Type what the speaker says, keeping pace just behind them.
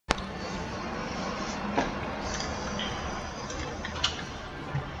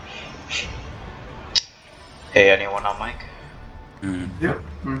Hey, anyone on mic? Yep.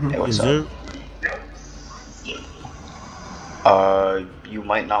 Hey, what's up? You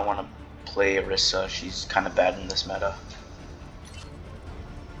might not want to play Orisa. She's kind of bad in this meta.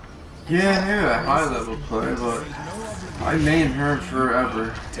 Yeah, I knew that high level play, but I main her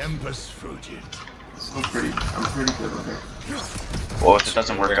forever. So I'm pretty good with her. Well, if it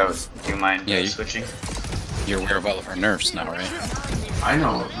doesn't work out, do you mind switching? You're aware of all of her nerfs now, right? I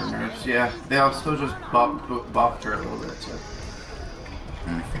know of her nerfs, yeah. They also just buffed her a little bit, too.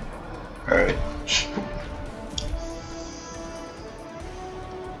 Alright.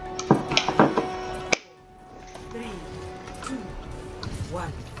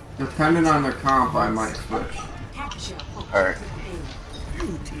 Depending on their comp, I might switch. Alright.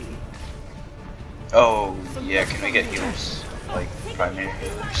 Oh, yeah, can we get healers? Like, primary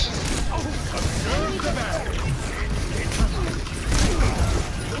healers?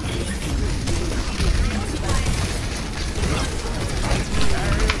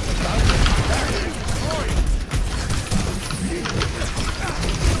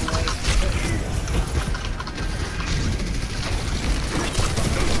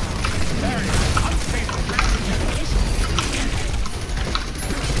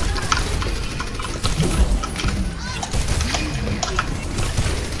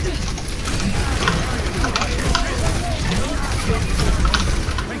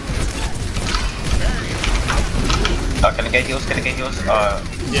 Can I get heals? Can I get heals?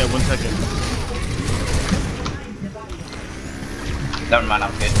 Yeah, 1 second. Never mind,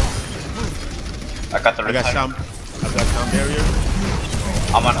 I'm good. I got the I got sound barrier.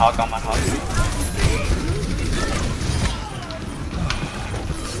 I'm on hog, I'm on hog.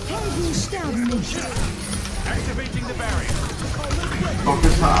 Activating the barrier.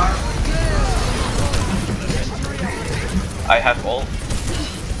 Focus high. I have ult.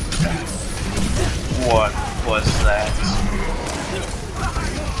 What was that?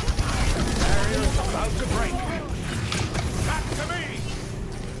 Barrier's about to break. Back to me.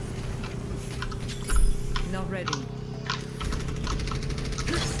 Not ready.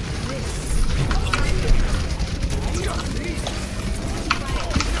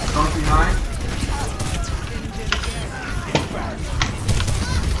 Don't behind.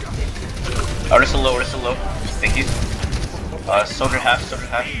 Orisa low. Thank you. Soldier half.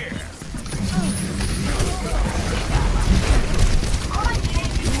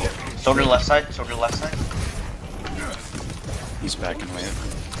 Soldier left side. He's backing away.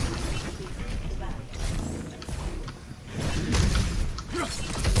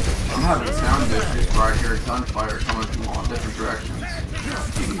 I'm having sound issues where I hear gunfire coming from all different directions.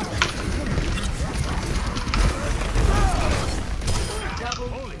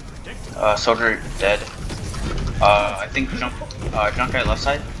 Soldier dead. I think junk at left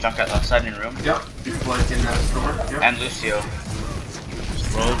side in room. Yep, he's like in that store. Yep. And Lucio.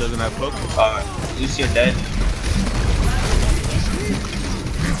 Roll doesn't have poke. Lucio dead.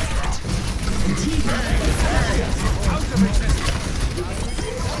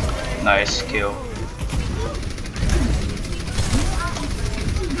 Nice kill.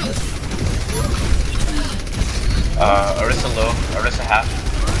 Orisa low, Orisa half.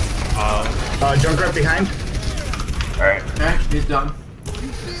 Junkrat behind. Alright. Okay, he's done.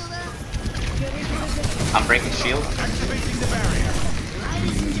 I'm breaking shield. Activating the barrier.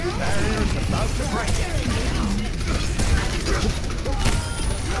 Barrier's about to break.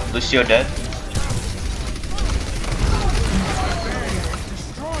 Lucio dead.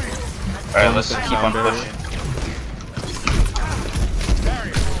 Alright, let's keep on pushing.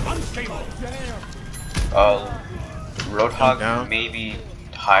 Barrier unstable. Roadhog maybe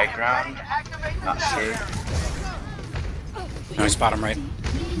high ground. Not sure. No, spot him right.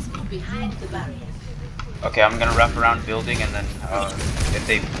 Okay, I'm gonna wrap around building and then if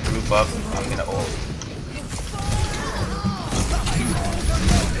they group up, I'm gonna ult.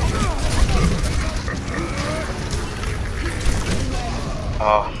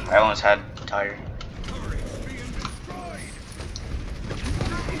 Oh, I almost had tired.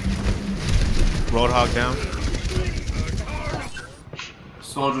 Roadhog down.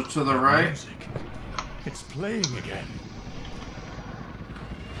 Soldier to the right. It's playing again.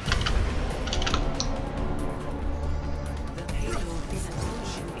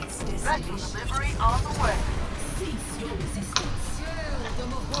 Delivery on the way.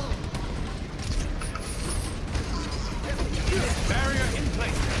 Barrier in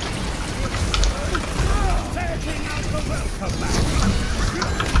place. Taking out the welcome mat.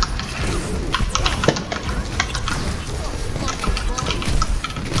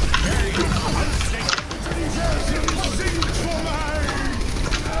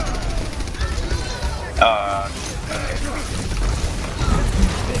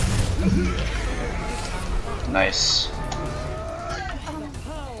 Nice.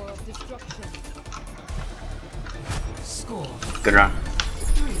 Score Good run.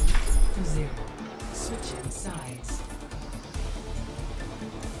 3-0. Switching sides.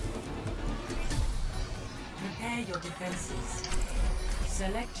 Prepare your defenses.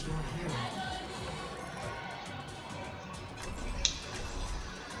 Select your hero.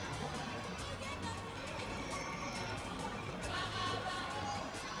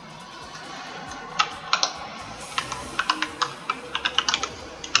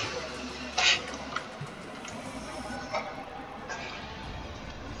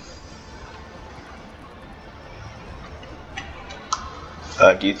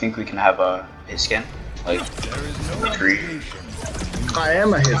 Do you think we can have a hit scan? Like, 3? I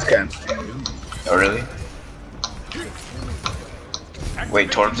am a hit scan. Oh, really?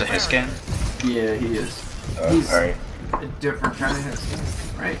 Wait, Torb's a hit scan? Yeah, he is. Oh, alright. A different kind of hit scan,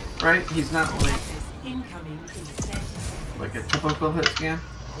 right? Right? He's not like a typical hit scan.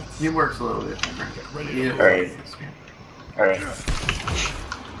 He works a little bit different. He is Alright. a hit scan. Alright.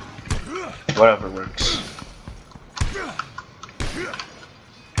 Whatever works.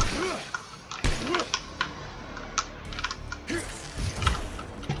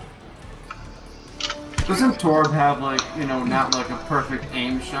 Doesn't Torb have like, you know, not like a perfect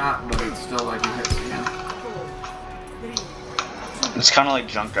aim shot, but it's still like a hit scan? It's kind of like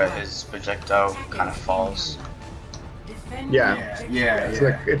Junkrat, his projectile kind of falls. Yeah. It's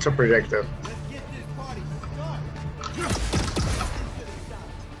like it's a projectile.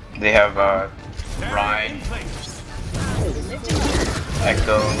 They have Ryan,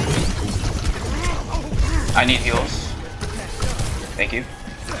 Echo. I need heals. Thank you.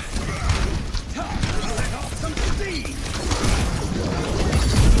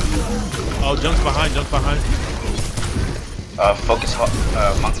 Oh, Junk's behind, Junk's behind. Focus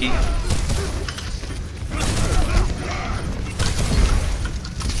Monkey.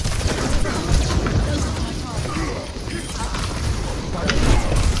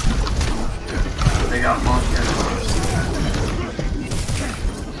 They got Monkey.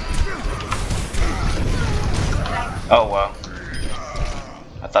 Oh wow.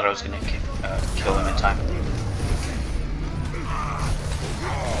 I thought I was gonna kill him in time.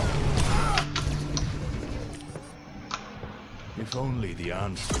 If only the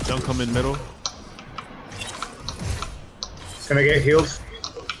answer. Junk come in middle. Can I get heals?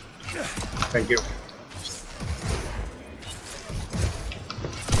 Thank you.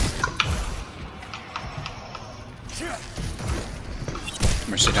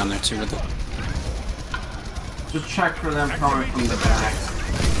 Mercy down there too with it. Just check for them coming from the back.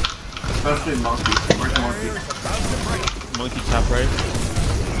 Especially Monkey. Where's Monkey? Monkey top right.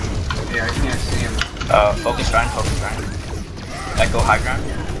 Yeah, I can't see him. Focus Ryan, Echo high ground.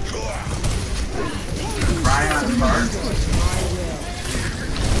 Ryan on guard.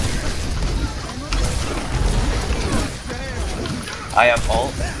 I have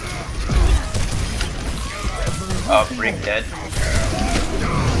ult. Break dead.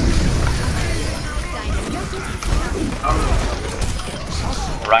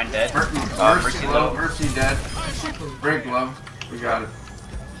 Ryan dead. Mercy low. Mercy dead. Break low. We got it.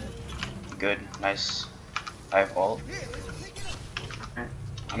 Good, nice. I have ult.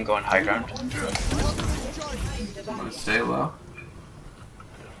 I'm going high ground. I'm gonna stay low.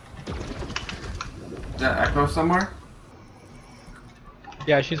 Is that Echo somewhere?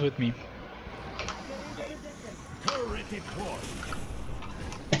 Yeah, she's with me.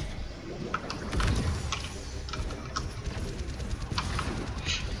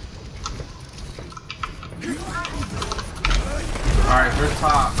 Alright, they're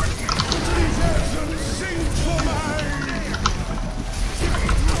top.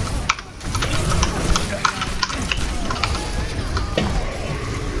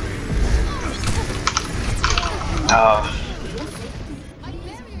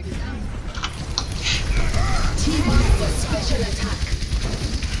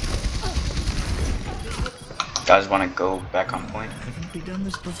 Guys want to go back on point? Haven't we done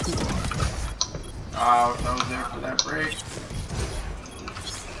this before? Oh, I was there for that break.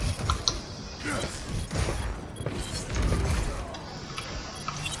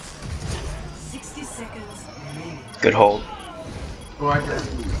 Good hold. Oh, I did.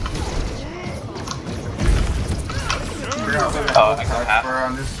 Oh, I got half.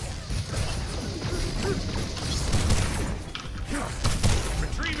 On this.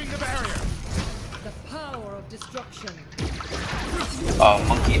 Retrieving the barrier. The power of destruction.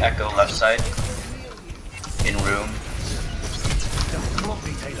 Monkey Echo left side. In room.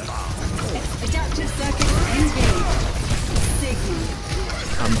 Adaptive circuit engaged. Signal.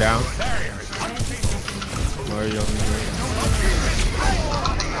 I'm down. Mario.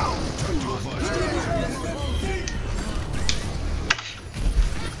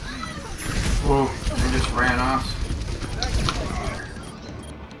 Whoa, they just ran off.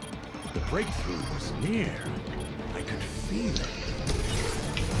 The breakthrough was near. I could feel it.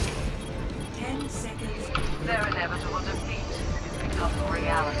 10 seconds. Their inevitable defeat has become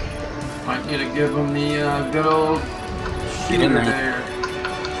reality. Might need to give them the good old Get in shooter there. there.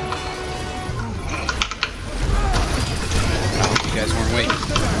 I hope you guys weren't waiting.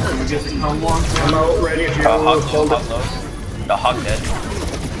 Can we get the come one? I'm out ready if you Hog low, hold hog it. low. The hog dead.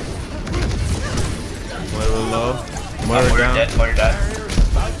 Moira low. Moira Moira down. dead, Moira dead.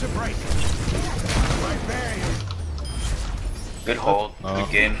 About to break. Right barrier. Good hold, good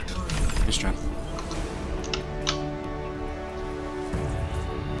game. Good strength.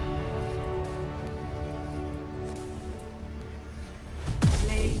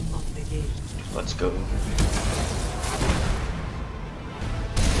 Play of the game. Let's go.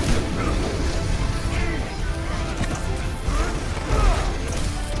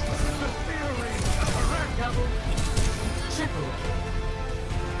 Double. Triple.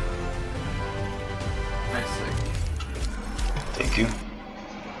 Nice. Thank you.